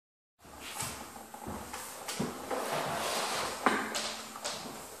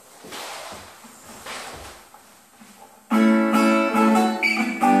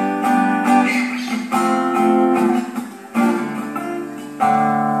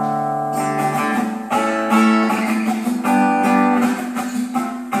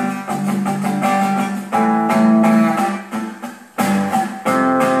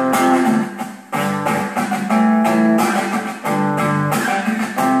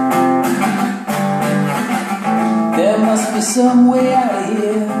me some way out of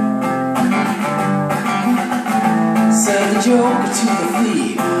here, said the joker to the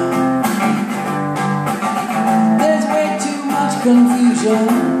thief. There's way too much confusion,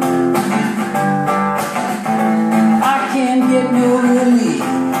 I can't get no relief.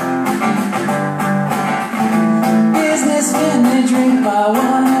 Businessmen, they drink my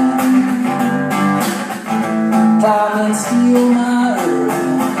wine, plowmen steal my earth.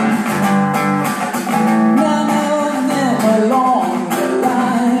 None of them along the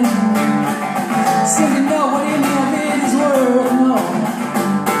line seem to know what any of it is worth. No.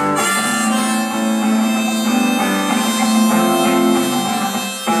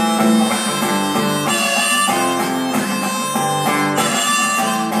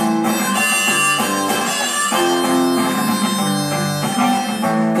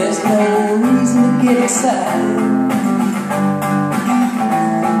 There's no reason to get excited.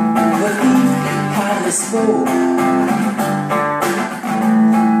 The thief kindly spoke.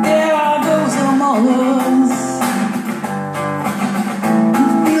 There are those among us who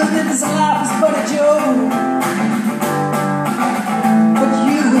feel that this life is but a joke. But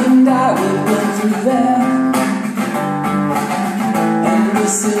you and I will run through that, and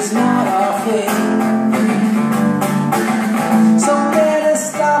this is not our fate. So let us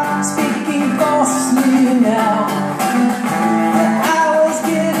stop speaking falsely now. The hour's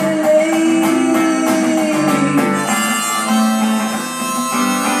getting late.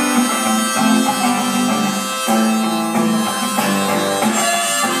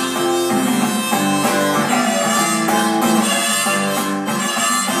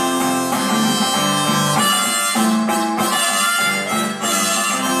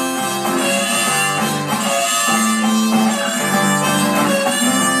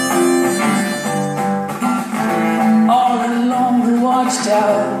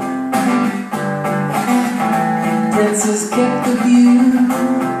 Watchtower, princes kept the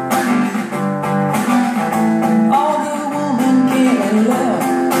view.